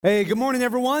Hey, good morning,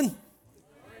 everyone.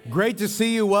 Great to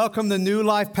see you. Welcome to New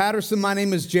Life Patterson. My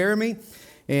name is Jeremy,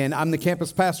 and I'm the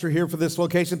campus pastor here for this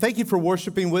location. Thank you for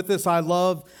worshiping with us. I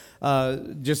love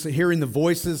just hearing the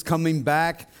voices coming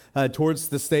back towards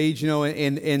the stage. You know,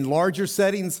 in larger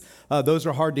settings, those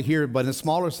are hard to hear, but in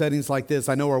smaller settings like this,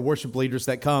 I know our worship leaders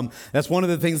that come, that's one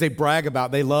of the things they brag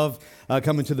about. They love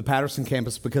coming to the Patterson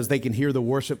campus because they can hear the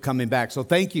worship coming back. So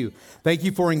thank you. Thank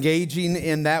you for engaging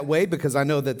in that way, because I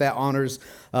know that honors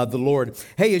the Lord.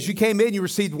 Hey, as you came in, you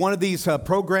received one of these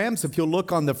programs. If you'll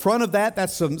look on the front of that,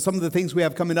 that's some of the things we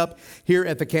have coming up here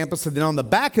at the campus. And then on the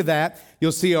back of that,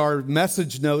 you'll see our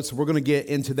message notes. We're going to get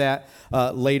into that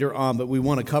later on, but we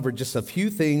want to cover just a few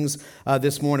things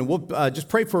this morning. We'll just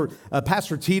pray for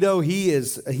Pastor Tito. He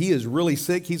is really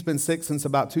sick. He's been sick since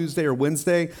about Tuesday or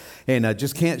Wednesday, and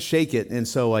just can't shake it. And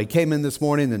so I came in this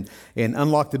morning and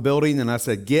unlocked the building, and I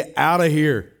said, "Get out of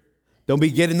here. Don't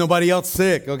be getting nobody else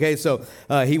sick," okay? So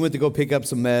he went to go pick up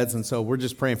some meds, and so we're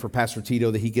just praying for Pastor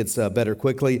Tito that he gets better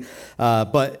quickly.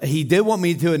 But he did want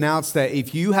me to announce that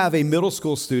if you have a middle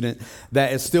school student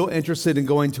that is still interested in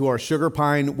going to our Sugar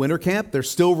Pine winter camp, there's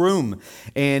still room.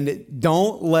 And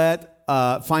don't let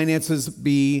finances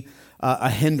be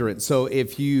a hindrance. So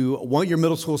if you want your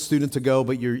middle school student to go,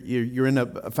 but you're in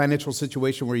a financial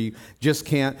situation where you just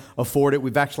can't afford it,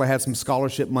 we've actually had some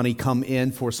scholarship money come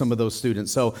in for some of those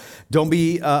students. So don't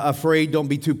be afraid, don't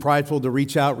be too prideful to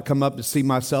reach out, come up to see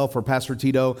myself or Pastor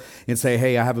Tito and say,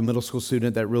 "Hey, I have a middle school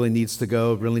student that really needs to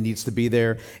go, really needs to be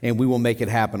there," and we will make it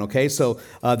happen, okay? So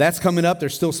that's coming up.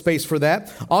 There's still space for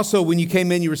that. Also, when you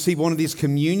came in, you received one of these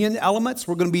communion elements.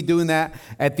 We're going to be doing that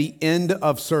at the end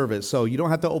of service. So you don't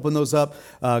have to open those up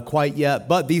quite yet,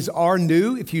 but these are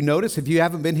new. If you notice, if you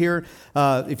haven't been here,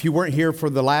 if you weren't here for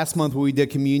the last month when we did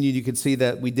communion, you could see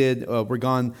that we've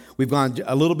gone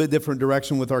a little bit different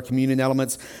direction with our communion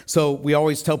elements. So we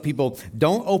always tell people,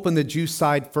 don't open the juice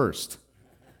side first,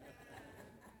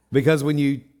 because when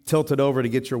you tilt it over to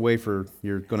get your wafer,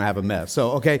 you're going to have a mess.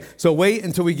 So wait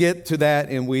until we get to that,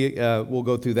 and we'll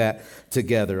go through that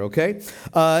together, okay?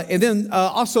 And then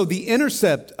also the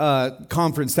Intercept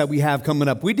conference that we have coming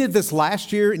up. We did this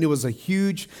last year, and it was a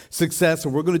huge success,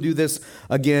 and we're going to do this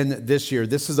again this year.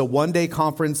 This is a one-day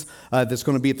conference that's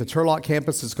going to be at the Turlock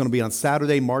campus. It's going to be on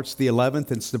Saturday, March the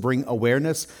 11th. It's to bring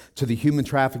awareness to the human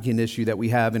trafficking issue that we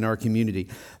have in our community.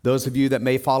 Those of you that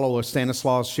may follow a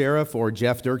Stanislaus Sheriff or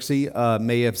Jeff Dirksey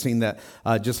may have seen that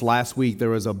just last week there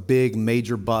was a big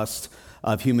major bust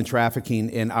of human trafficking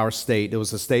in our state. It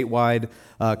was a statewide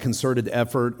concerted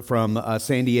effort from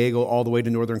San Diego all the way to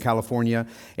Northern California.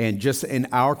 And just in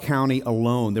our county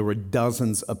alone, there were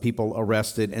dozens of people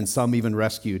arrested and some even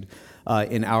rescued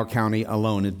in our county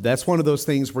alone. And that's one of those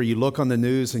things where you look on the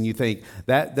news and you think,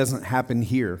 that doesn't happen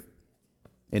here.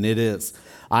 And it is.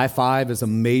 I-5 is a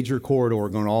major corridor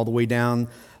going all the way down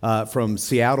from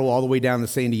Seattle all the way down to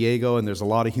San Diego, and there's a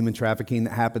lot of human trafficking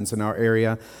that happens in our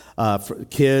area. For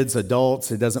kids,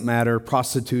 adults, it doesn't matter.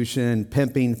 Prostitution,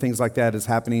 pimping, things like that is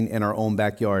happening in our own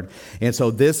backyard. And so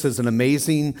this is an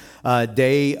amazing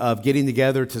day of getting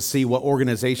together to see what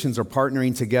organizations are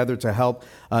partnering together to help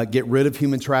get rid of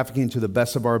human trafficking to the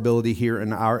best of our ability here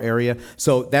in our area.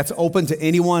 So that's open to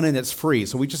anyone, and it's free.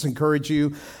 So we just encourage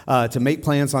you to make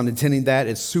plans on attending that.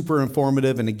 It's super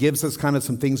informative, and it gives us kind of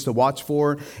some things to watch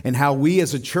for, and how we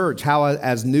as a church, how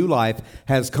as New Life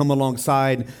has come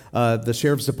alongside the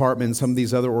Sheriff's Department and some of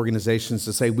these other organizations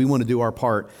to say we want to do our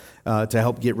part to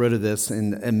help get rid of this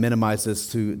and minimize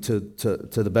this to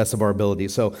the best of our ability.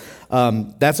 So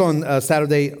that's on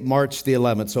Saturday, March the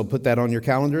 11th. So put that on your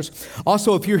calendars.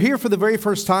 Also, if you're here for the very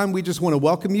first time, we just want to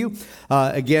welcome you.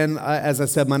 Again, as I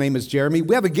said, my name is Jeremy.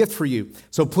 We have a gift for you.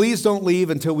 So please don't leave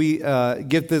until we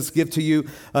give this gift to you.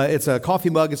 It's a coffee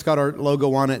mug. It's got our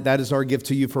logo on it. That is our gift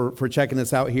to you for checking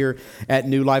us out here at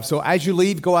New Life. So as you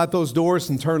leave, go out those doors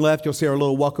and turn left. You'll see our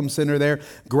little welcome center there.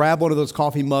 Grab one of those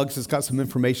coffee mugs. It's got some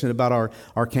information about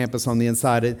our campus on the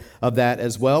inside of that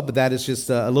as well. But that is just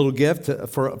a little gift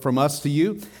from us to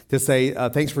you to say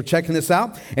thanks for checking us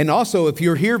out. And also, if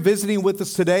you're here visiting with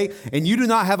us today and you do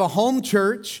not have a home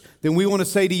church, then we want to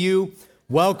say to you,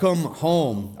 welcome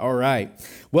home. All right.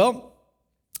 Well,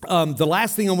 the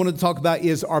last thing I wanted to talk about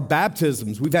is our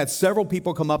baptisms. We've had several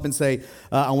people come up and say,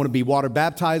 I want to be water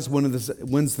baptized.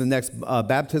 When's the next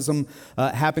baptism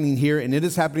happening here? And it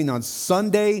is happening on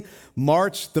Sunday,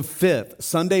 March the 5th.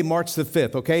 Sunday, March the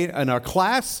 5th, okay? And our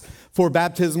class for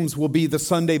baptisms will be the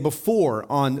Sunday before,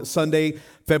 on Sunday,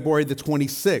 February the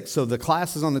 26th. So the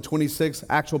class is on the 26th.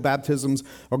 Actual baptisms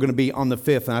are going to be on the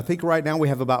 5th. And I think right now we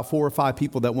have about 4 or 5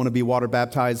 people that want to be water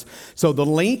baptized. So the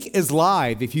link is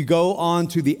live. If you go on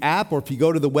to the app, or if you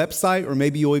go to the website, or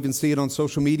maybe you'll even see it on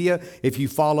social media. If you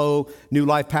follow New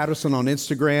Life Patterson on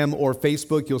Instagram or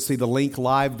Facebook, you'll see the link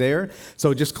live there.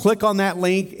 So just click on that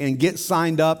link and get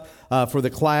signed up for the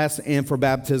class and for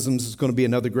baptisms. It's going to be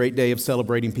another great day of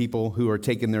celebrating people who are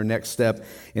taking their next step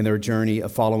in their journey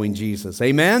of following Jesus.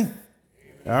 Amen?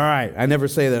 All right. I never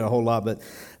say that a whole lot, but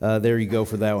there you go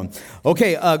for that one.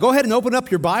 Okay, go ahead and open up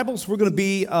your Bibles. We're going to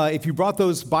be, if you brought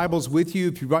those Bibles with you,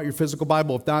 if you brought your physical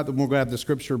Bible, if not, then we're going to have the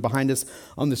scripture behind us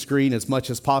on the screen as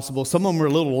much as possible. Some of them are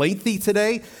a little lengthy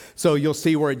today, so you'll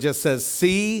see where it just says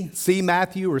see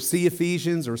Matthew or see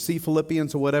Ephesians or see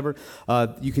Philippians or whatever.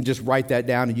 You can just write that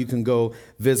down and you can go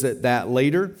visit that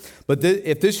later. But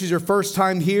if this is your first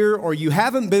time here, or you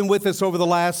haven't been with us over the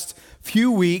last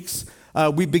few weeks,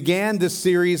 we began this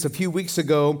series a few weeks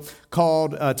ago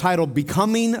titled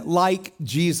Becoming Like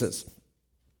Jesus.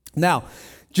 Now,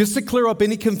 just to clear up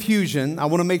any confusion, I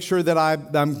want to make sure that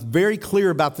I'm very clear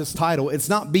about this title. It's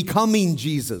not becoming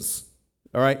Jesus,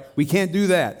 all right? We can't do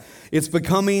that. It's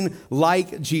becoming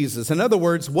like Jesus. In other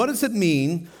words, what does it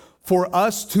mean for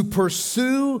us to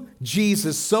pursue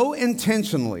Jesus so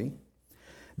intentionally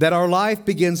that our life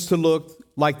begins to look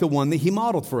like the one that he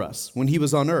modeled for us when he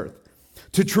was on earth?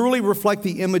 To truly reflect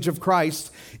the image of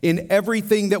Christ in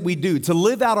everything that we do, to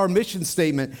live out our mission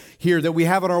statement here that we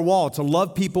have on our wall, to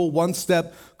love people one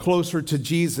step closer to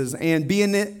Jesus, and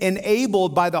being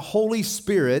enabled by the Holy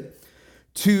Spirit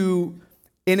to,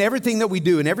 in everything that we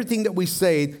do and everything that we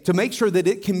say, to make sure that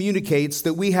it communicates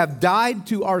that we have died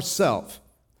to ourselves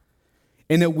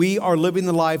and that we are living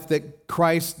the life that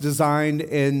Christ designed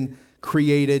and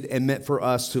created and meant for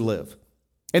us to live.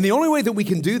 And the only way that we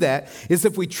can do that is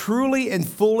if we truly and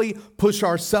fully push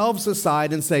ourselves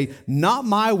aside and say, not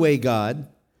my way, God,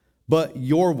 but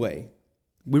your way.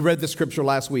 We read the scripture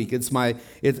last week.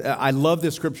 I love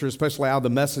this scripture, especially out of the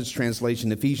Message translation,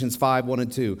 Ephesians 5, 1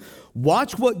 and 2.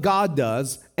 Watch what God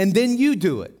does, and then you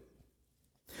do it.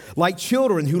 Like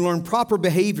children who learn proper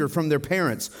behavior from their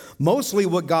parents, mostly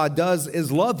what God does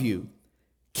is love you.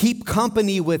 Keep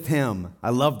company with him. I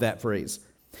love that phrase.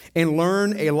 And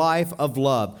learn a life of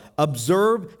love.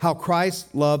 Observe how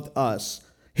Christ loved us.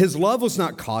 His love was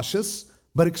not cautious,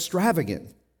 but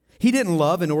extravagant. He didn't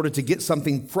love in order to get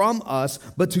something from us,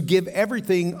 but to give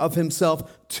everything of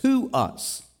himself to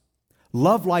us.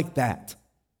 Love like that.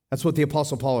 That's what the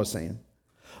Apostle Paul is saying.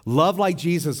 Love like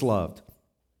Jesus loved.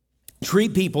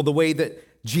 Treat people the way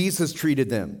that Jesus treated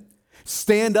them.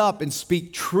 Stand up and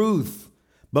speak truth,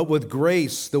 but with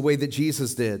grace, the way that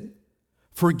Jesus did.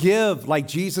 Forgive like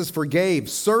Jesus forgave.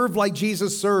 Serve like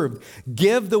Jesus served.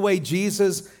 Give the way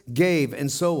Jesus gave,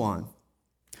 and so on.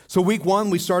 So week 1,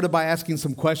 we started by asking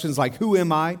some questions like, who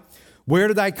am I? Where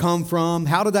did I come from?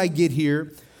 How did I get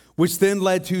here? Which then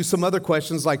led to some other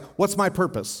questions like, what's my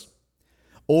purpose?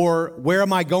 Or where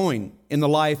am I going in the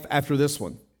life after this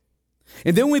one?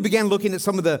 And then we began looking at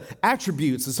some of the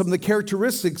attributes and some of the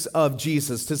characteristics of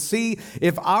Jesus to see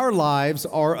if our lives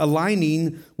are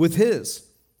aligning with his.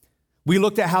 We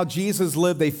looked at how Jesus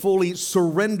lived a fully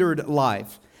surrendered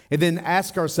life, and then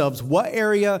ask ourselves, what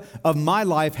area of my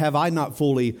life have I not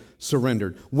fully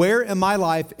surrendered? Where in my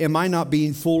life am I not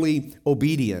being fully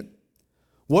obedient?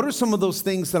 What are some of those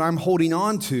things that I'm holding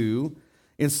on to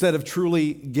instead of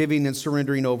truly giving and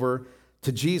surrendering over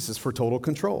to Jesus for total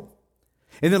control?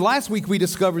 And then last week we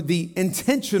discovered the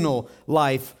intentional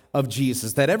life of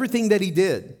Jesus, that everything that he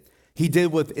did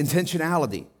with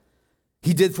intentionality.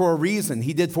 He did for a reason.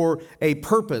 He did for a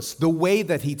purpose, the way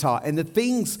that he taught and the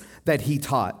things that he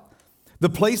taught, the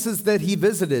places that he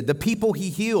visited, the people he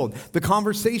healed, the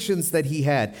conversations that he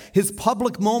had, his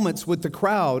public moments with the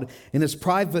crowd and his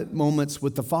private moments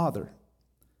with the Father.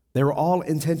 They were all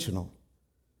intentional.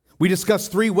 We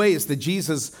discussed 3 ways that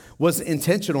Jesus was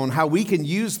intentional and how we can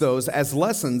use those as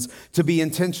lessons to be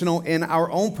intentional in our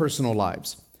own personal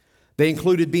lives. They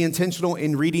included being intentional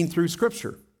in reading through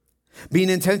Scripture, being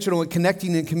intentional in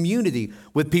connecting in community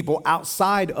with people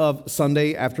outside of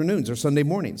Sunday afternoons or Sunday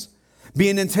mornings.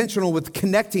 Being intentional with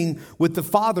connecting with the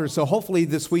Father. So hopefully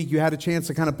this week you had a chance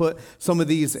to kind of put some of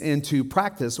these into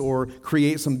practice or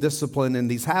create some discipline in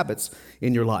these habits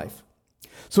in your life.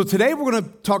 So today we're going to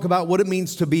talk about what it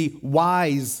means to be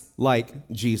wise like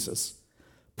Jesus,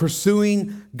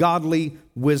 pursuing godly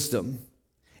wisdom,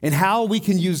 and how we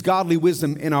can use godly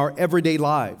wisdom in our everyday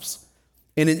lives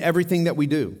and in everything that we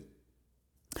do.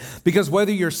 Because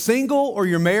whether you're single or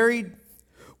you're married,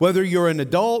 Whether you're an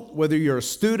adult, whether you're a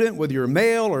student, whether you're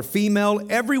male or female,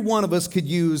 every one of us could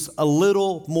use a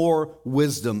little more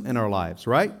wisdom in our lives,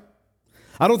 right?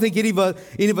 I don't think any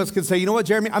of us could say, you know what,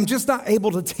 Jeremy, I'm just not able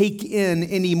to take in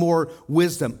any more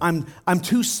wisdom. I'm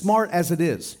too smart as it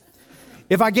is.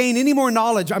 If I gain any more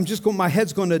knowledge, my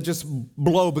head's going to just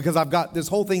blow because I've got this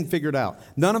whole thing figured out.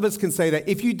 None of us can say that.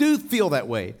 If you do feel that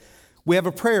way, we have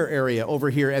a prayer area over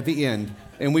here at the end,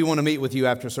 and we want to meet with you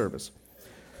after service.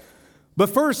 But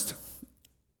first,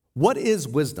 what is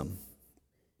wisdom?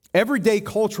 Everyday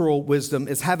cultural wisdom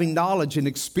is having knowledge and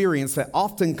experience that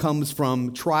often comes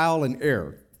from trial and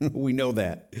error. We know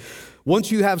that.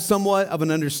 Once you have somewhat of an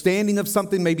understanding of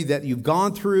something, maybe that you've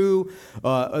gone through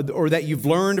or that you've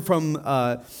learned from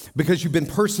because you've been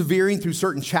persevering through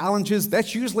certain challenges,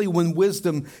 that's usually when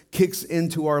wisdom kicks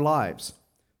into our lives.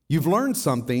 You've learned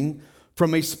something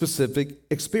from a specific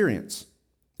experience.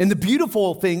 And the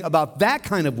beautiful thing about that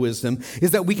kind of wisdom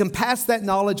is that we can pass that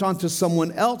knowledge on to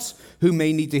someone else who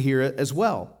may need to hear it as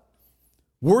well.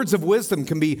 Words of wisdom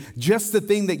can be just the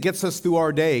thing that gets us through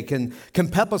our day, can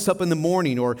pep us up in the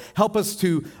morning or help us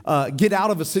to get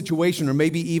out of a situation or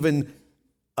maybe even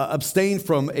abstain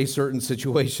from a certain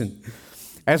situation.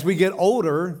 As we get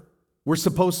older, we're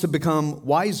supposed to become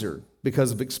wiser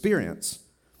because of experience.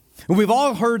 And we've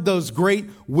all heard those great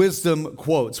wisdom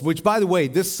quotes, which, by the way,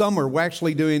 this summer, we're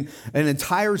actually doing an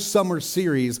entire summer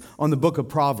series on the book of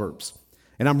Proverbs.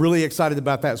 And I'm really excited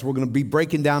about that. So we're going to be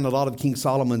breaking down a lot of King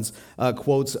Solomon's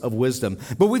quotes of wisdom.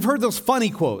 But we've heard those funny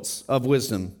quotes of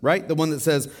wisdom, right? The one that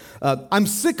says, I'm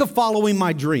sick of following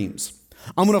my dreams.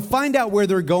 I'm going to find out where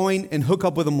they're going and hook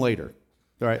up with them later.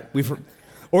 All right.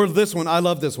 Or this one, I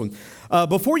love this one.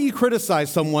 Before you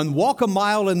criticize someone, walk a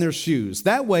mile in their shoes.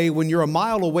 That way, when you're a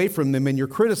mile away from them and you're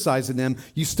criticizing them,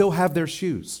 you still have their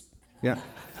shoes. Yeah.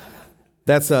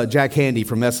 That's Jack Handy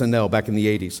from SNL back in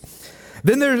the 80s.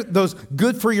 Then there's those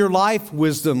good for your life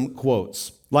wisdom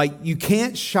quotes. Like, you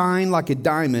can't shine like a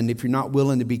diamond if you're not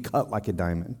willing to be cut like a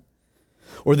diamond.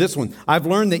 Or this one, I've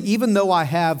learned that even though I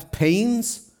have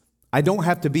pains, I don't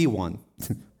have to be one.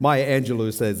 Maya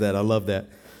Angelou says that. I love that.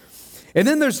 And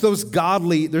then there's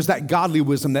that godly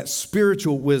wisdom, that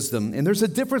spiritual wisdom. And there's a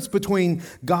difference between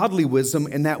godly wisdom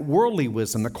and that worldly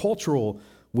wisdom, the cultural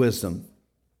wisdom.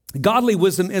 Godly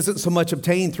wisdom isn't so much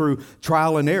obtained through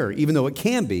trial and error, even though it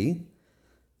can be,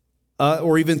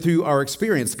 or even through our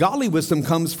experience. Godly wisdom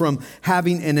comes from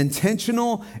having an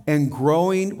intentional and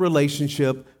growing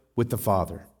relationship with the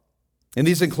Father. And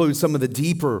these include some of the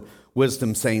deeper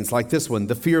wisdom sayings like this one,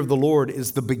 the fear of the Lord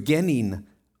is the beginning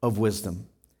of wisdom.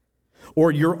 Or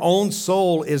your own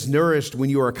soul is nourished when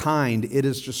you are kind. It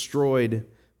is destroyed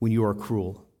when you are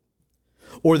cruel.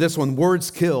 Or this one,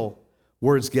 words kill,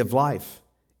 words give life.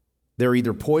 They're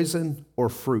either poison or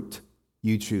fruit.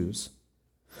 You choose.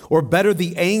 Or better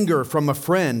the anger from a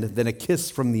friend than a kiss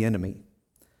from the enemy.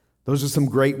 Those are some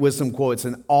great wisdom quotes,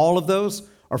 and all of those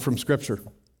are from Scripture.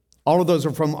 All of those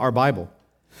are from our Bible.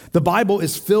 The Bible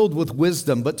is filled with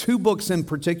wisdom, but two books in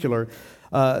particular,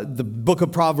 the book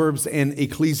of Proverbs and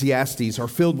Ecclesiastes, are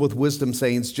filled with wisdom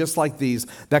sayings just like these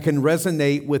that can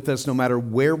resonate with us no matter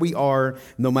where we are,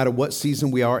 no matter what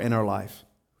season we are in our life.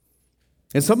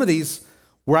 And some of these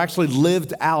were actually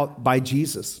lived out by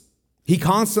Jesus. He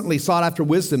constantly sought after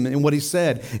wisdom in what he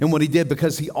said and what he did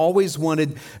because he always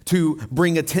wanted to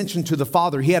bring attention to the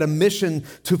Father. He had a mission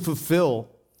to fulfill,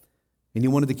 and he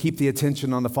wanted to keep the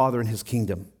attention on the Father and his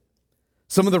kingdom.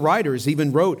 Some of the writers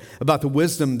even wrote about the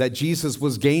wisdom that Jesus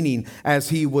was gaining as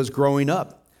he was growing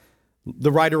up.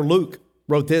 The writer Luke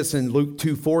wrote this in Luke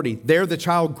 2:40. There the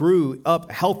child grew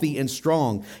up healthy and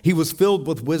strong. He was filled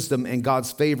with wisdom, and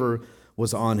God's favor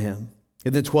was on him.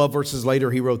 And then 12 verses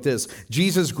later, he wrote this.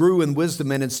 Jesus grew in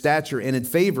wisdom and in stature and in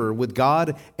favor with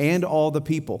God and all the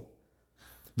people.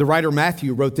 The writer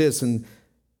Matthew wrote this in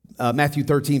Matthew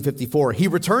 13:54. He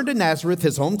returned to Nazareth,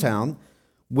 his hometown.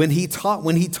 When he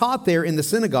taught there in the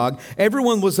synagogue,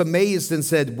 everyone was amazed and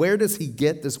said, where does he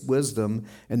get this wisdom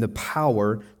and the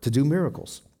power to do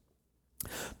miracles?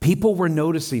 People were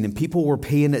noticing and people were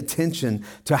paying attention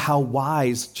to how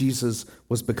wise Jesus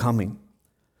was becoming.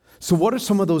 So what are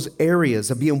some of those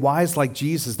areas of being wise like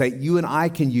Jesus that you and I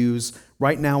can use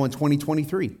right now in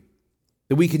 2023,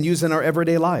 that we can use in our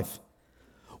everyday life?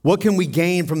 What can we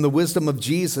gain from the wisdom of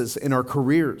Jesus in our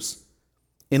careers,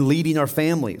 in leading our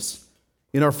families,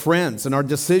 in our friends, in our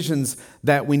decisions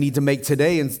that we need to make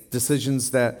today and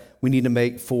decisions that we need to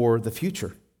make for the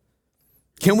future?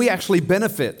 Can we actually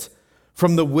benefit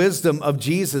from the wisdom of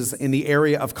Jesus in the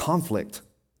area of conflict,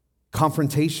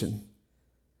 confrontation?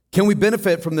 Can we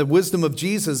benefit from the wisdom of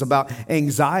Jesus about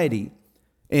anxiety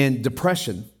and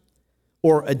depression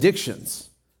or addictions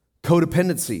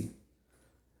codependency,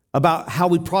 about how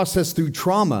we process through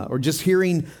trauma or just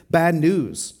hearing bad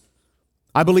news.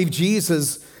 I believe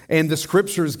Jesus and the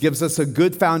scriptures gives us a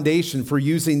good foundation for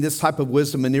using this type of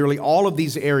wisdom in nearly all of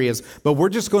these areas, but we're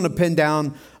just going to pin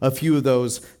down a few of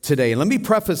those today. And let me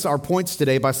preface our points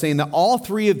today by saying that all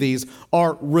three of these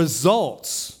are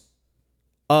results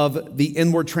of the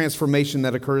inward transformation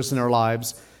that occurs in our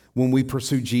lives when we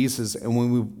pursue Jesus and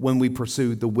when we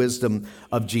pursue the wisdom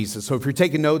of Jesus. So if you're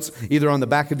taking notes, either on the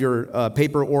back of your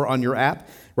paper or on your app,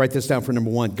 write this down for number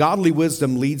one. Godly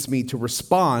wisdom leads me to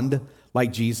respond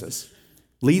like Jesus.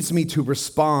 Leads me to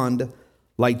respond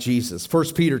like Jesus.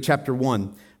 1 Peter chapter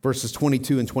 1, verses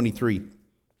 22 and 23.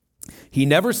 He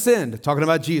never sinned, talking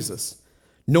about Jesus,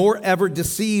 nor ever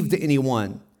deceived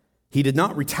anyone. He did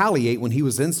not retaliate when he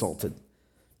was insulted,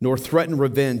 nor threaten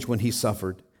revenge when he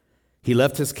suffered. He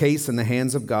left his case in the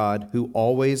hands of God, who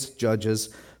always judges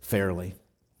fairly.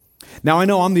 Now, I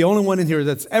know I'm the only one in here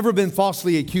that's ever been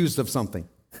falsely accused of something,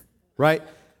 right?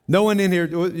 No one in here,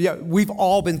 yeah, we've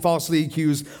all been falsely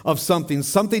accused of something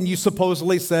you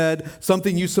supposedly said,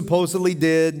 something you supposedly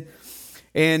did.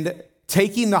 And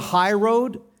taking the high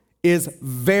road is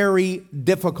very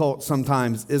difficult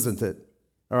sometimes, isn't it?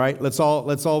 All right, let's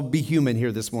all be human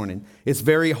here this morning. It's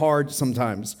very hard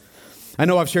sometimes. I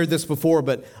know I've shared this before,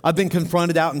 but I've been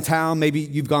confronted out in town. Maybe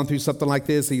you've gone through something like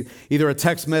this, either a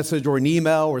text message or an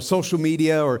email or social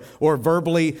media or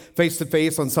verbally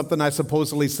face-to-face on something I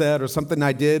supposedly said or something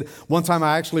I did. One time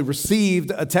I actually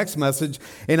received a text message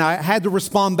and I had to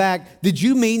respond back, "Did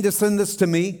you mean to send this to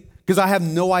me? Because I have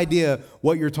no idea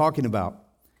what you're talking about."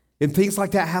 And things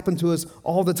like that happen to us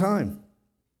all the time.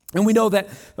 And we know that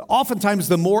oftentimes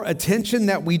the more attention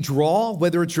that we draw,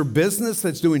 whether it's your business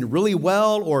that's doing really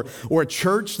well or a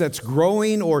church that's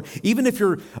growing, or even if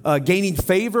you're gaining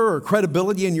favor or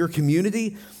credibility in your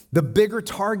community, the bigger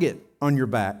target on your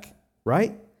back,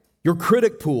 right? Your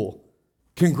critic pool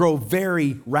can grow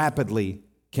very rapidly,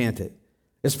 can't it?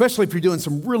 Especially if you're doing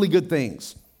some really good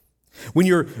things. When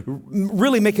you're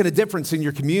really making a difference in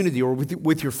your community or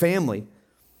with your family.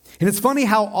 And it's funny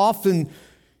how often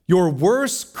your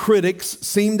worst critics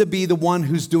seem to be the one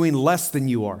who's doing less than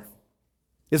you are.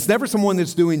 It's never someone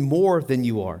that's doing more than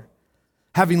you are,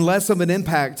 having less of an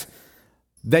impact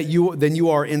than you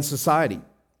are in society.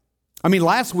 I mean,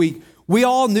 last week, we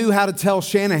all knew how to tell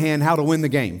Shanahan how to win the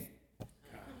game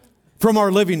from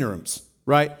our living rooms,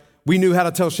 right? We knew how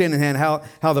to tell Shanahan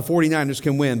how the 49ers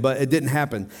can win, but it didn't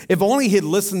happen. If only he'd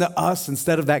listened to us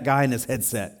instead of that guy in his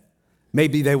headset,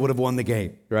 maybe they would have won the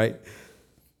game, right?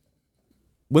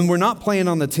 When we're not playing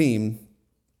on the team,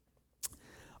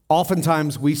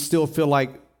 oftentimes we still feel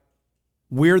like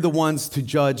we're the ones to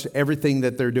judge everything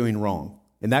that they're doing wrong.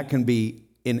 And that can be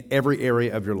in every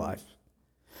area of your life.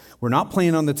 We're not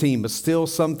playing on the team, but still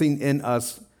something in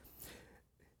us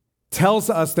tells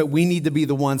us that we need to be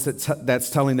the ones that's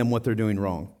telling them what they're doing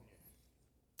wrong.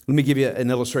 Let me give you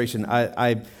an illustration.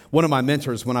 One of my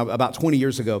mentors, about 20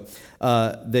 years ago,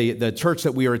 the church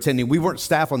that we were attending, we weren't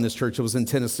staff on this church. It was in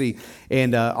Tennessee.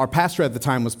 And our pastor at the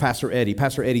time was Pastor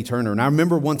Eddie Turner. And I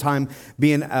remember one time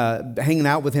hanging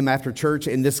out with him after church.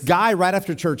 And this guy right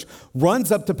after church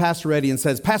runs up to Pastor Eddie and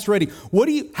says, "Pastor Eddie,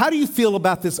 how do you feel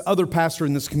about this other pastor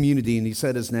in this community?" And he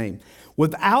said his name.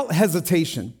 Without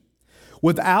hesitation,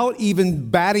 without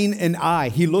even batting an eye,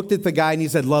 he looked at the guy and he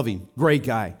said, "Love him, great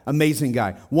guy, amazing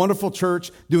guy, wonderful church,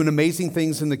 doing amazing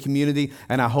things in the community,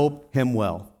 and I hope him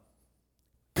well."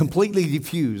 Completely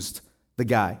diffused the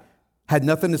guy. Had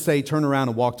nothing to say, turned around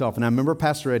and walked off. And I remember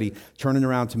Pastor Eddie turning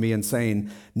around to me and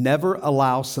saying, "Never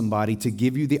allow somebody to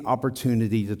give you the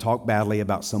opportunity to talk badly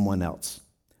about someone else,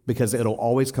 because it'll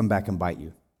always come back and bite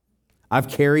you." I've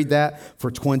carried that for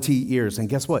 20 years, and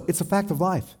guess what? It's a fact of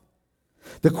life.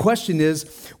 The question is,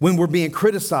 when we're being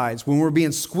criticized, when we're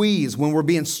being squeezed, when we're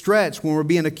being stretched, when we're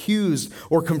being accused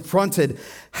or confronted,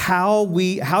 how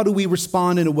do we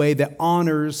respond in a way that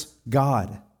honors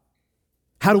God?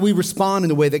 How do we respond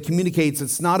in a way that communicates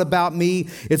it's not about me,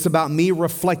 it's about me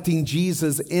reflecting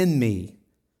Jesus in me,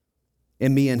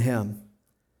 and me in him?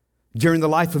 During the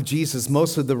life of Jesus,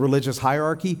 most of the religious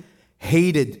hierarchy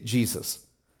hated Jesus.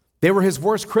 They were his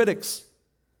worst critics.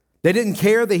 They didn't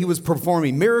care that he was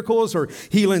performing miracles or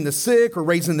healing the sick or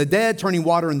raising the dead, turning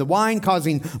water into wine,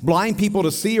 causing blind people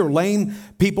to see or lame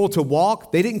people to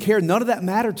walk. They didn't care. None of that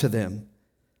mattered to them.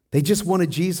 They just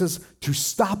wanted Jesus to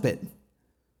stop it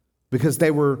because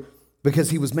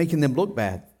he was making them look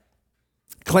bad,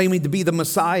 claiming to be the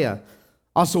Messiah,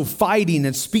 also fighting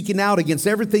and speaking out against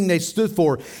everything they stood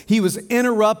for. He was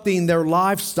interrupting their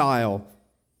lifestyle,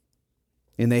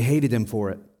 and they hated him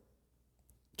for it.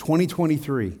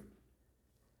 2023.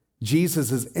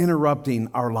 Jesus is interrupting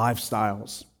our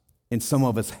lifestyles, and some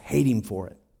of us hate him for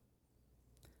it.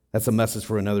 That's a message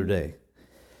for another day.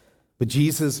 But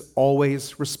Jesus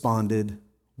always responded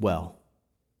well.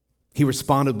 He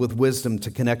responded with wisdom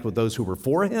to connect with those who were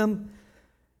for him,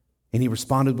 and he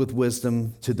responded with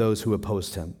wisdom to those who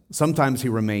opposed him. Sometimes he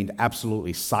remained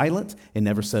absolutely silent and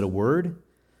never said a word,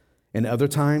 and other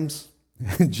times,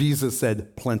 Jesus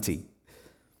said plenty.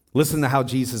 Listen to how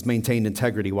Jesus maintained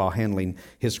integrity while handling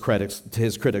his critics.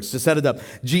 To set it up,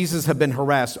 Jesus had been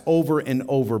harassed over and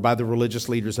over by the religious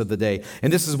leaders of the day.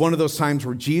 And this is one of those times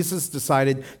where Jesus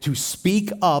decided to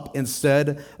speak up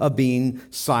instead of being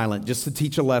silent, just to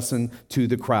teach a lesson to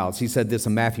the crowds. He said this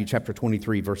in Matthew chapter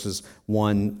 23, verses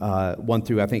 1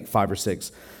 through, I think, 5 or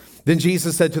 6. Then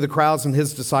Jesus said to the crowds and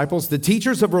his disciples, "The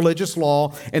teachers of religious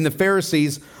law and the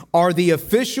Pharisees are the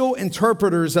official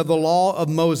interpreters of the law of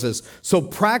Moses. So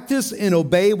practice and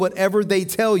obey whatever they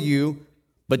tell you,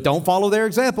 but don't follow their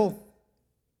example.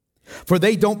 For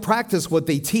they don't practice what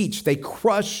they teach. They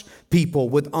crush people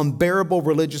with unbearable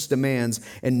religious demands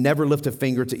and never lift a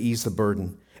finger to ease the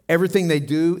burden. Everything they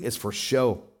do is for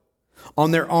show.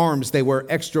 On their arms, they wear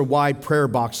extra wide prayer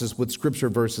boxes with scripture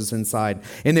verses inside,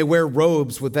 and they wear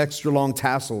robes with extra long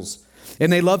tassels.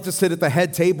 And they love to sit at the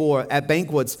head table at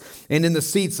banquets and in the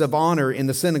seats of honor in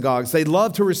the synagogues. They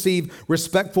love to receive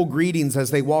respectful greetings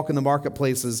as they walk in the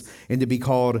marketplaces and to be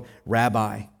called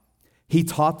rabbi." He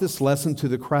taught this lesson to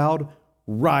the crowd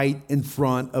right in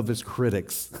front of his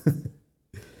critics.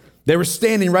 They were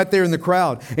standing right there in the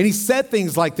crowd. And he said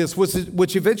things like this,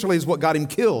 which eventually is what got him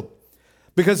killed.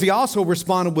 Because he also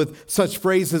responded with such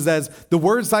phrases as, "The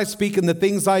words I speak and the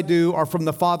things I do are from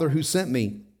the Father who sent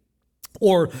me."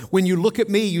 Or, "When you look at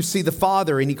me, you see the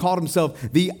Father." And he called himself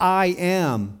the I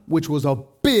Am, which was a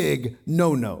big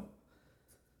no-no.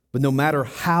 But no matter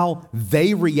how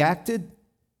they reacted,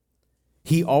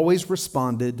 he always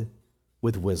responded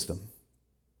with wisdom.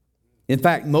 In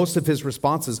fact, most of his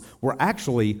responses were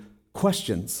actually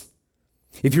questions.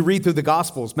 If you read through the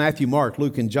Gospels, Matthew, Mark,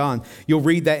 Luke, and John, you'll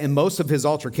read that in most of his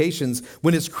altercations,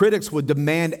 when his critics would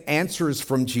demand answers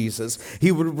from Jesus,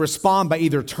 he would respond by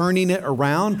either turning it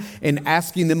around and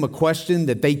asking them a question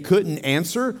that they couldn't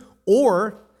answer,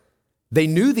 or they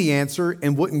knew the answer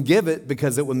and wouldn't give it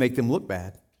because it would make them look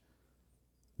bad.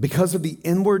 Because of the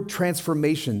inward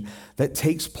transformation that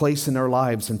takes place in our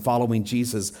lives in following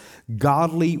Jesus,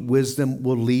 godly wisdom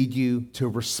will lead you to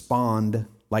respond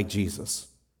like Jesus.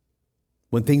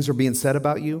 When things are being said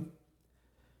about you,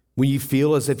 when you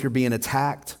feel as if you're being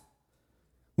attacked,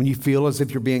 when you feel as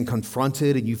if you're being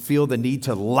confronted and you feel the need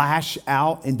to lash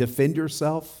out and defend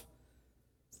yourself,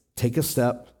 take a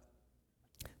step,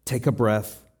 take a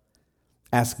breath,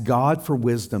 ask God for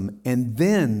wisdom, and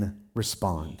then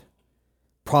respond.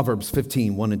 Proverbs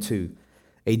 15, 1 and 2.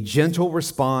 A gentle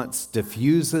response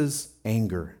diffuses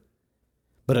anger,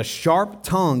 but a sharp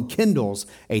tongue kindles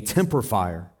a temper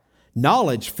fire.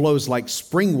 Knowledge flows like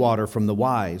spring water from the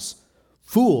wise.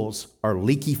 Fools are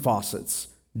leaky faucets,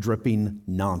 dripping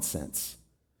nonsense.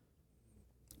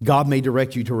 God may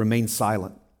direct you to remain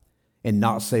silent and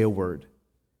not say a word.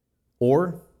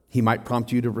 Or he might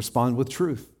prompt you to respond with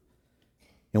truth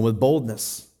and with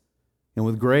boldness and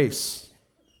with grace.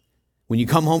 When you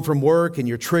come home from work and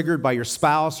you're triggered by your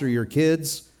spouse or your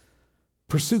kids,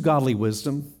 pursue godly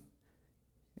wisdom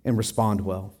and respond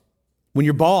well. When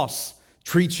your boss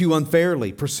treats you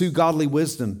unfairly, pursue godly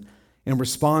wisdom and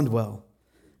respond well.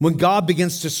 When God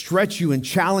begins to stretch you in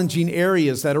challenging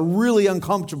areas that are really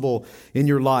uncomfortable in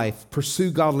your life, pursue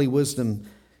godly wisdom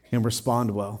and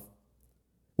respond well.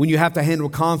 When you have to handle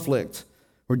conflict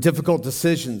or difficult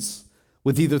decisions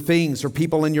with either things or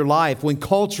people in your life, when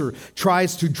culture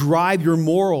tries to drive your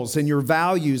morals and your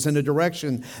values in a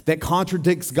direction that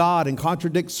contradicts God and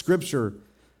contradicts Scripture,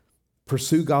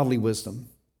 pursue godly wisdom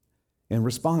and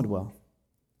respond well.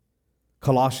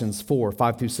 Colossians 4,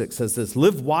 5 through 6 says this: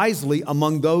 "Live wisely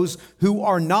among those who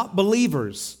are not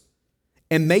believers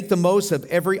and make the most of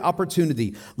every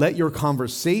opportunity. Let your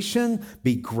conversation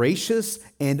be gracious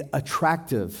and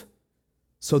attractive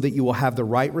so that you will have the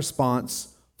right response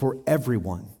for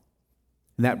everyone."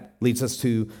 And that leads us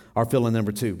to our fill-in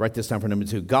number 2. Write this down for number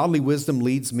 2. Godly wisdom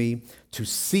leads me to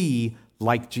see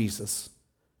like Jesus.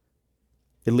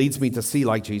 It leads me to see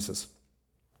like Jesus.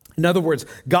 In other words,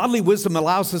 godly wisdom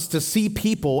allows us to see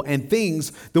people and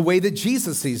things the way that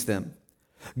Jesus sees them.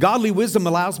 Godly wisdom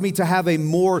allows me to have a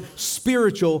more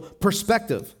spiritual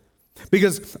perspective.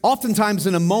 Because oftentimes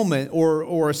in a moment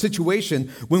or a situation,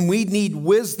 when we need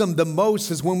wisdom the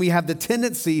most is when we have the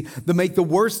tendency to make the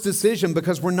worst decision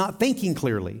because we're not thinking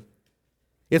clearly.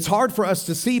 It's hard for us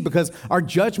to see because our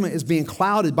judgment is being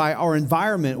clouded by our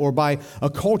environment or by a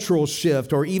cultural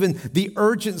shift or even the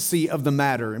urgency of the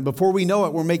matter. And before we know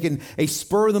it, we're making a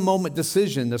spur-of-the-moment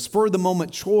decision, a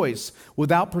spur-of-the-moment choice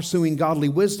without pursuing godly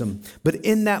wisdom. But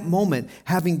in that moment,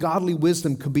 having godly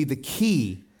wisdom could be the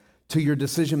key to your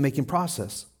decision-making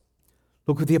process.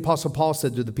 Look what the Apostle Paul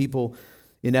said to the people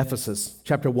in Ephesus,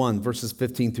 chapter 1, verses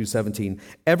 15 through 17.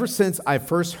 Ever since I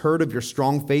first heard of your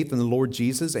strong faith in the Lord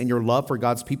Jesus and your love for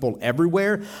God's people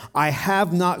everywhere, I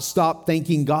have not stopped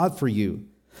thanking God for you.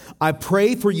 I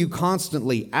pray for you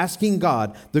constantly, asking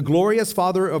God, the glorious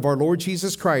Father of our Lord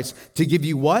Jesus Christ, to give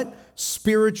you what?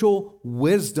 Spiritual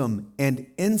wisdom and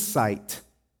insight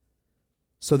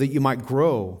so that you might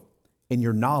grow in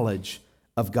your knowledge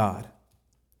of God.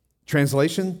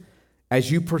 Translation, as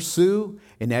you pursue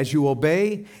and as you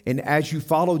obey and as you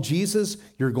follow Jesus,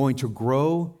 you're going to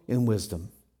grow in wisdom.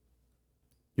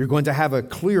 You're going to have a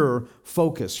clearer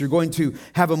focus. You're going to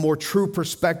have a more true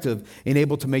perspective and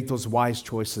able to make those wise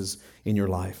choices in your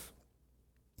life.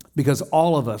 Because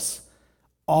all of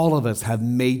us have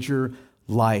major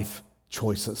life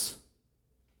choices.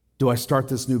 Do I start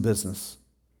this new business?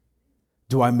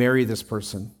 Do I marry this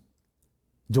person?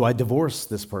 Do I divorce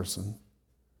this person?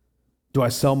 Do I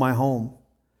sell my home?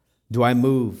 Do I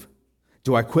move?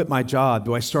 Do I quit my job?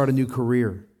 Do I start a new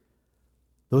career?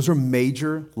 Those are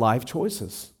major life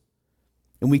choices.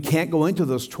 And we can't go into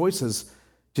those choices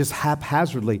just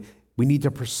haphazardly. We need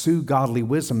to pursue godly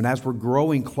wisdom. And as we're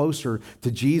growing closer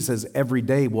to Jesus every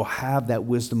day, we'll have that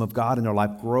wisdom of God in our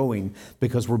life growing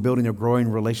because we're building a growing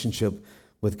relationship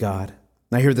with God.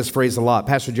 And I hear this phrase a lot.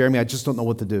 Pastor Jeremy, I just don't know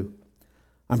what to do.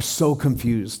 I'm so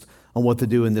confused on what to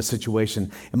do in this situation.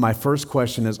 And my first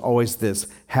question is always this: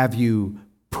 have you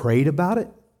prayed about it?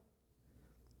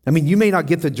 I mean, you may not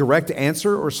get the direct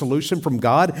answer or solution from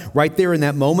God right there in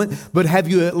that moment, but have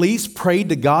you at least prayed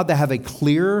to God to have a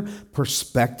clear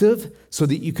perspective so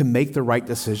that you can make the right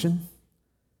decision?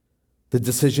 The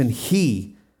decision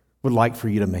He would like for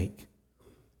you to make.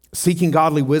 Seeking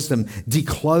godly wisdom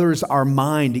declutters our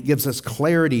mind. It gives us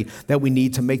clarity that we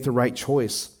need to make the right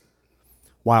choice,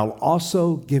 while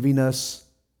also giving us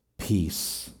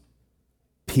peace.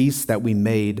 Peace that we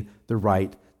made the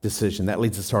right decision. That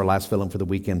leads us to our last fill-in for the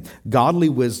weekend. Godly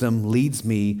wisdom leads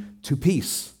me to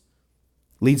peace.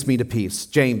 Leads me to peace.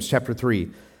 James chapter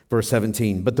 3, verse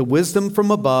 17. But the wisdom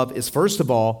from above is first of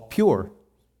all pure.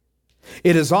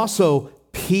 It is also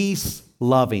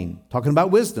peace-loving. Talking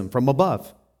about wisdom from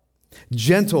above.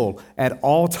 Gentle at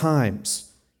all times.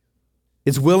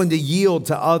 It's willing to yield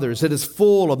to others. It is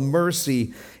full of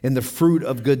mercy and the fruit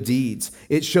of good deeds.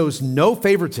 It shows no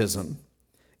favoritism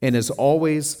and is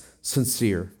always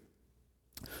sincere.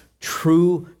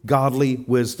 True godly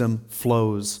wisdom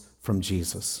flows from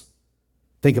Jesus.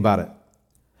 Think about it.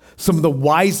 Some of the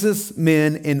wisest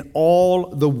men in all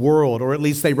the world, or at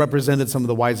least they represented some of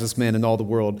the wisest men in all the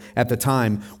world at the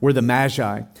time, were the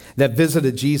Magi that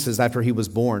visited Jesus after he was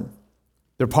born.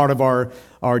 They're part of our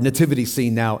nativity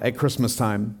scene now at Christmas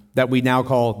time that we now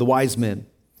call the wise men.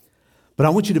 But I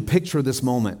want you to picture this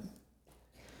moment.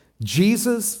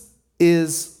 Jesus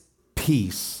is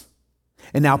peace,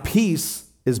 and now peace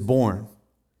is born.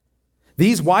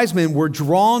 These wise men were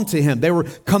drawn to him. They were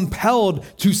compelled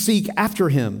to seek after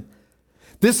him.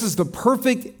 This is the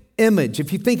perfect image.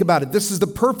 If you think about it, this is the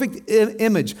perfect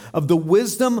image of the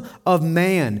wisdom of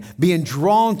man being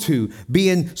drawn to,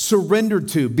 being surrendered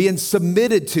to, being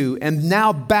submitted to, and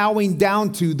now bowing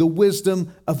down to the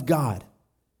wisdom of God.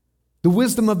 The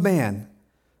wisdom of man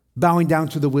bowing down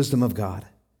to the wisdom of God.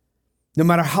 No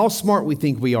matter how smart we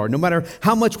think we are, no matter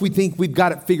how much we think we've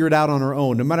got it figured out on our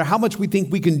own, no matter how much we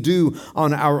think we can do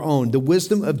on our own, the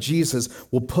wisdom of Jesus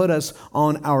will put us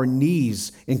on our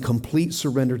knees in complete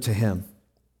surrender to him.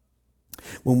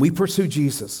 When we pursue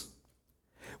Jesus,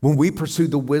 when we pursue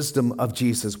the wisdom of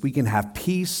Jesus, we can have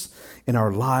peace in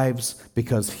our lives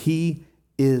because he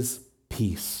is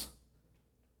peace.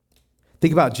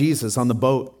 Think about Jesus on the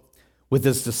boat with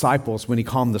his disciples when he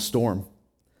calmed the storm.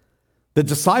 The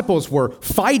disciples were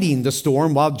fighting the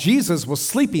storm while Jesus was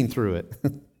sleeping through it.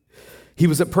 He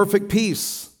was at perfect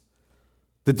peace.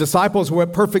 The disciples were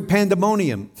at perfect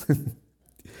pandemonium.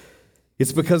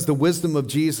 It's because the wisdom of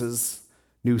Jesus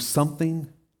knew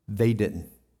something they didn't,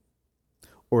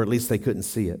 or at least they couldn't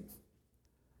see it.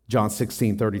 John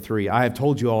 16:33, I have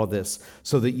told you all this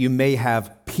so that you may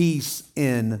have peace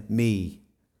in me.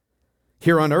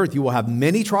 Here on earth you will have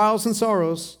many trials and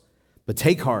sorrows, but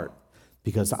take heart,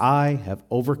 because I have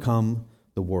overcome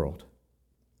the world.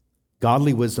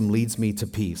 Godly wisdom leads me to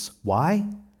peace. Why?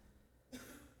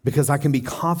 Because I can be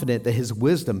confident that his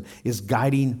wisdom is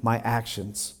guiding my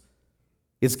actions.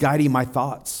 It's guiding my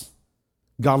thoughts.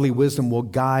 Godly wisdom will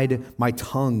guide my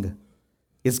tongue.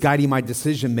 It's guiding my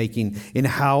decision-making in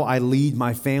how I lead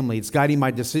my family. It's guiding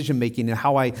my decision-making in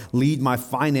how I lead my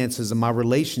finances and my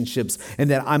relationships, and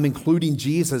that I'm including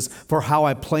Jesus for how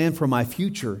I plan for my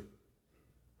future.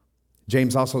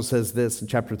 James also says this in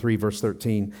chapter 3, verse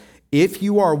 13. If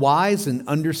you are wise and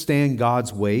understand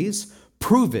God's ways,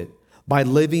 prove it by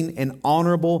living an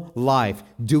honorable life,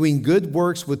 doing good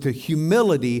works with the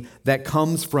humility that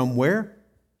comes from where?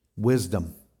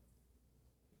 Wisdom.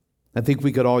 I think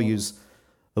we could all use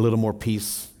a little more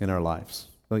peace in our lives,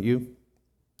 don't you?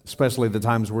 Especially the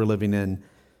times we're living in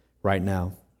right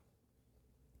now.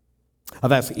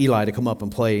 I've asked Eli to come up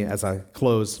and play as I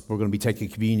close. We're going to be taking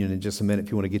communion in just a minute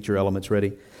if you want to get your elements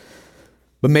ready.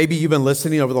 But maybe you've been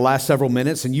listening over the last several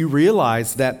minutes and you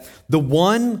realize that the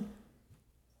one,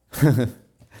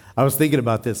 I was thinking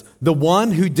about this, the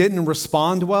one who didn't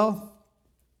respond well,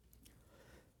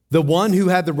 the one who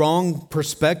had the wrong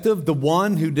perspective, the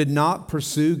one who did not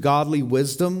pursue godly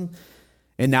wisdom,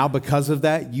 and now because of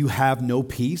that, you have no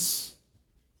peace,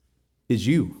 is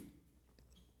you.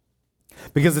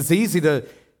 Because it's easy to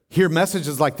hear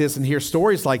messages like this and hear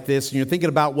stories like this, and you're thinking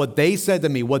about what they said to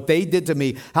me, what they did to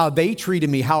me, how they treated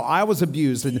me, how I was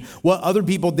abused, and what other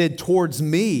people did towards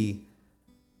me.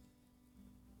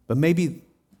 But maybe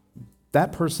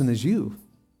that person is you.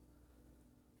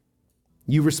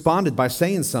 You responded by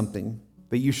saying something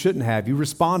that you shouldn't have. You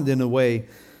responded in a way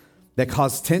that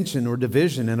caused tension or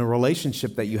division in a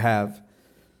relationship that you have.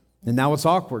 And now it's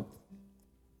awkward.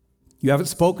 You haven't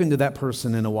spoken to that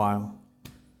person in a while.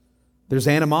 There's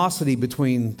animosity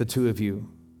between the two of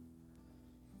you.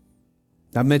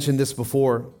 I've mentioned this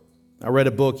before. I read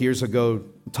a book years ago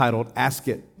titled Ask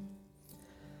It.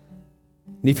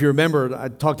 And if you remember, I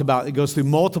talked about it goes through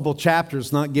multiple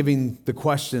chapters, not giving the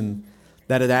question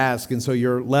that it asks. And so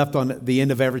you're left on the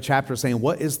end of every chapter saying,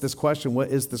 what is this question? What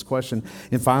is this question?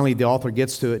 And finally, the author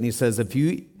gets to it and he says,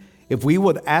 if we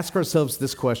would ask ourselves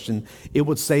this question, it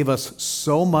would save us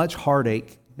so much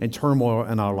heartache and turmoil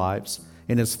in our lives.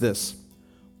 And it's this: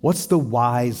 what's the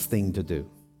wise thing to do?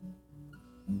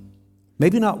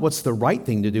 Maybe not what's the right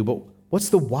thing to do, but what's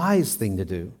the wise thing to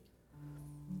do?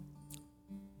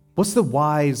 What's the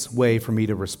wise way for me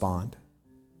to respond?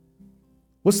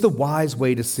 What's the wise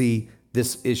way to see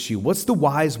this issue? What's the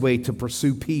wise way to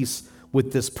pursue peace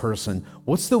with this person?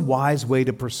 What's the wise way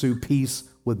to pursue peace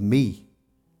with me?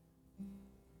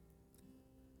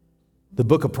 The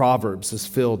book of Proverbs is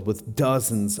filled with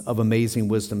dozens of amazing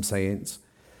wisdom sayings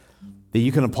that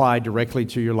you can apply directly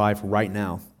to your life right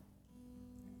now.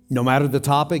 No matter the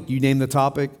topic, you name the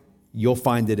topic, you'll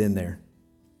find it in there.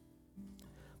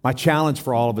 My challenge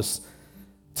for all of us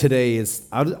today is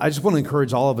I just want to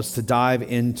encourage all of us to dive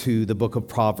into the book of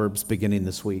Proverbs beginning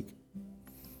this week.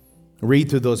 Read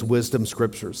through those wisdom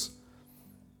scriptures.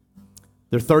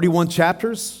 There are 31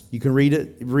 chapters. You can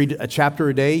read a chapter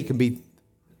a day. You can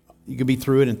be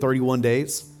through it in 31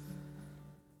 days.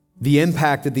 The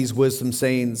impact of these wisdom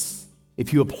sayings,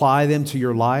 if you apply them to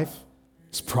your life,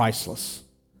 is priceless.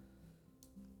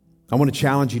 I want to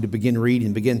challenge you to begin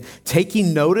reading, begin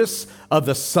taking notice of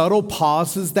the subtle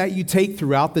pauses that you take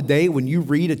throughout the day when you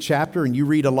read a chapter and you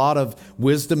read a lot of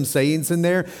wisdom sayings in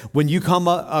there. When you come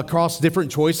across different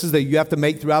choices that you have to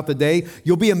make throughout the day,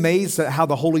 you'll be amazed at how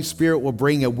the Holy Spirit will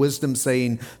bring a wisdom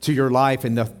saying to your life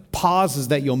and the pauses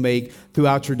that you'll make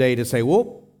throughout your day to say,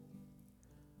 well,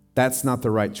 that's not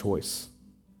the right choice.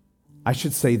 I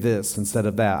should say this instead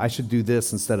of that. I should do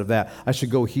this instead of that. I should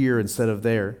go here instead of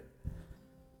there.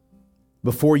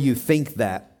 Before you think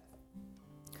that,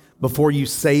 before you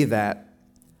say that,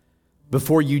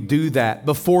 before you do that,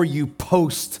 before you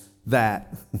post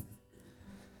that,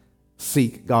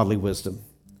 seek godly wisdom.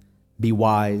 Be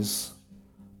wise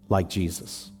like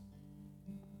Jesus.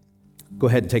 Go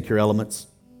ahead and take your elements.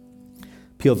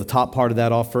 Peel the top part of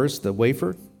that off first, the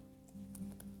wafer.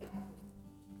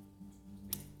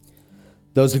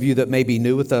 Those of you that may be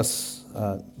new with us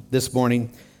this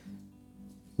morning,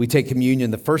 we take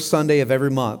communion the first Sunday of every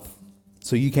month.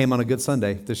 So you came on a good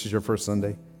Sunday. This is your first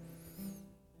Sunday.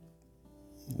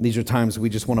 These are times we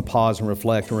just want to pause and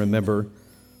reflect and remember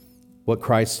what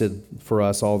Christ did for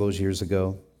us all those years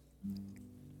ago.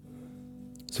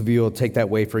 So if you will take that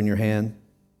wafer in your hand.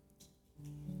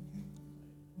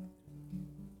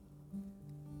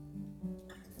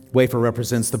 Wafer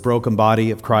represents the broken body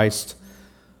of Christ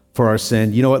for our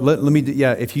sin. You know what? Let me,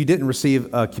 if you didn't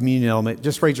receive a communion element,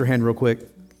 just raise your hand real quick.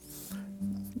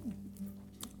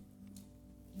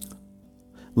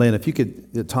 Lynn, if you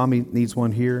could, Tommy needs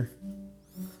one here.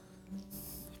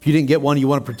 If you didn't get one, you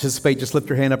want to participate, just lift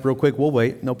your hand up real quick. We'll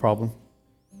wait, no problem.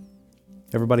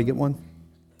 Everybody get one?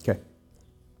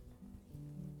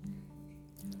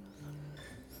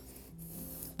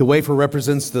 The wafer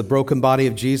represents the broken body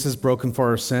of Jesus, broken for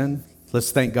our sin. Let's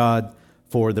thank God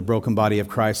for the broken body of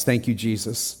Christ. Thank you,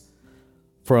 Jesus,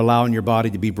 for allowing your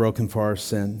body to be broken for our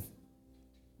sin.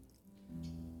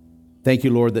 Thank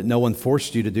you, Lord, that no one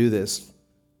forced you to do this.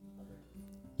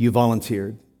 You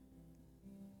volunteered.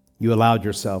 You allowed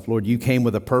yourself. Lord, you came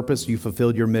with a purpose. You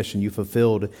fulfilled your mission. You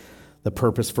fulfilled the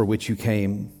purpose for which you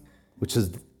came, which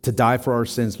is to die for our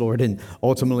sins, Lord, and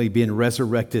ultimately being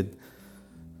resurrected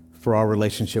for our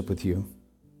relationship with you.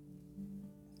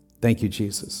 Thank you,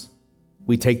 Jesus.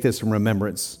 We take this in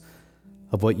remembrance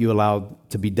of what you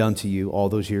allowed to be done to you all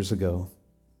those years ago.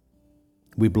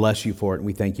 We bless you for it, and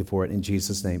we thank you for it. In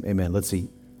Jesus' name, amen. Let's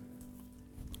eat.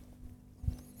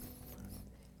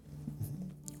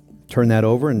 Turn that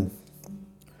over and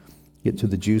get to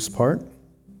the juice part.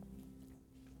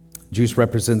 Juice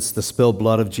represents the spilled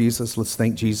blood of Jesus. Let's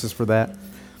thank Jesus for that.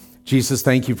 Jesus,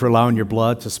 thank you for allowing your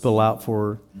blood to spill out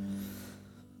for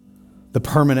the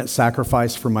permanent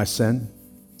sacrifice for my sin,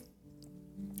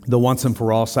 the once and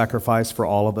for all sacrifice for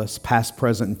all of us, past,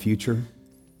 present, and future.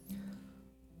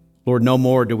 Lord, no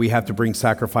more do we have to bring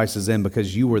sacrifices in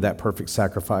because you were that perfect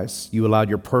sacrifice. You allowed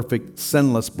your perfect,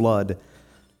 sinless blood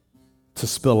to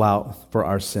spill out for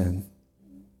our sin.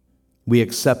 We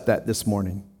accept that this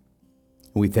morning,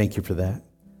 and we thank you for that.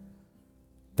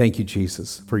 Thank you,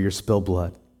 Jesus, for your spilled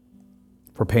blood,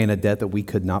 for paying a debt that we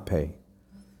could not pay.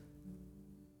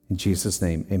 In Jesus'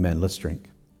 name, amen. Let's drink.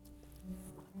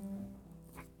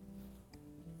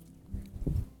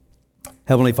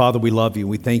 Heavenly Father, we love you.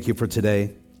 We thank you for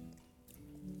today.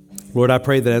 Lord, I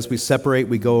pray that as we separate,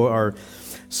 we go our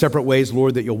separate ways,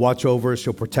 Lord, that you'll watch over us,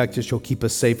 you'll protect us, you'll keep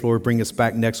us safe, Lord. Bring us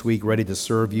back next week ready to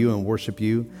serve you and worship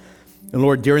you. And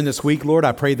Lord, during this week, Lord,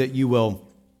 I pray that you will,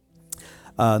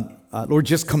 Lord,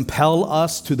 just compel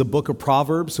us to the book of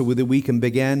Proverbs so that we can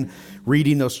begin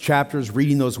reading those chapters,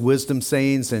 reading those wisdom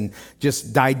sayings, and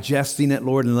just digesting it,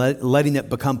 Lord, and letting it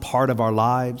become part of our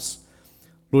lives.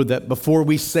 Lord, that before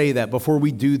we say that, before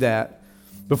we do that,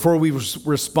 before we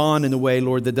respond in a way,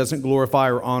 Lord, that doesn't glorify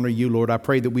or honor you, Lord, I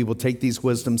pray that we will take these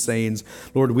wisdom sayings,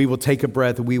 Lord, we will take a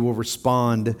breath and we will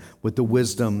respond with the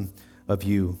wisdom of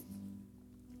you.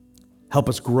 Help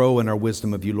us grow in our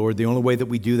wisdom of you, Lord. The only way that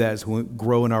we do that is when we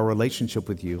grow in our relationship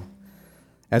with you.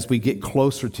 As we get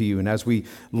closer to you and as we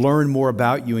learn more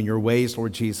about you and your ways,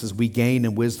 Lord Jesus, we gain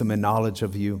in wisdom and knowledge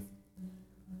of you.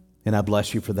 And I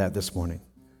bless you for that this morning.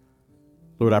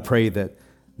 Lord, I pray that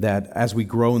as we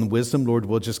grow in wisdom, Lord,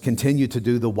 we'll just continue to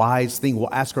do the wise thing.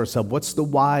 We'll ask ourselves, what's the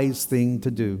wise thing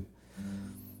to do?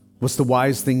 What's the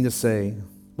wise thing to say?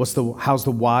 What's the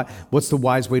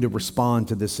wise way to respond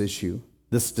to this issue,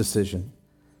 this decision?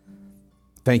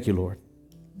 Thank you, Lord.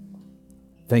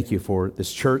 Thank you for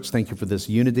this church. Thank you for this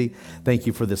unity. Thank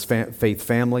you for this faith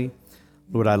family.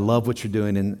 Lord, I love what you're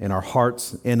doing in our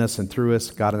hearts, in us, and through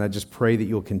us, God, and I just pray that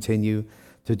you'll continue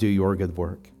to do your good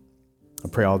work. I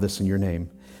pray all this in your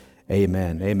name.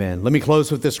 Amen. Amen. Let me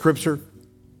close with this scripture.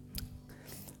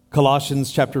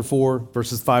 Colossians chapter 4,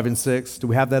 verses 5 and 6. Do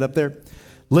we have that up there?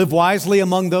 Live wisely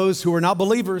among those who are not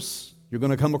believers. You're going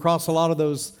to come across a lot of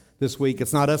those this week.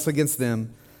 It's not us against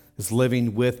them. It's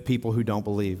living with people who don't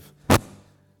believe.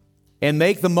 And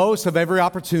make the most of every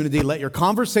opportunity. Let your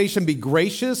conversation be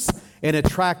gracious and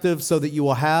attractive so that you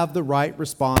will have the right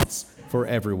response for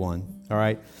everyone. All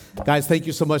right? Guys, thank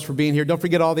you so much for being here. Don't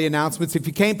forget all the announcements. If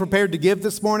you came prepared to give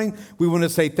this morning, we want to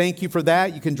say thank you for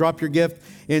that. You can drop your gift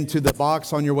into the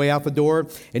box on your way out the door.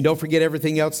 And don't forget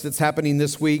everything else that's happening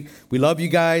this week. We love you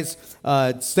guys.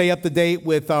 Stay up to date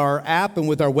with our app and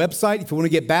with our website. If you want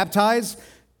to get baptized,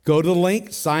 go to the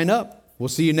link, sign up. We'll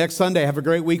see you next Sunday. Have a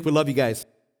great week. We love you guys.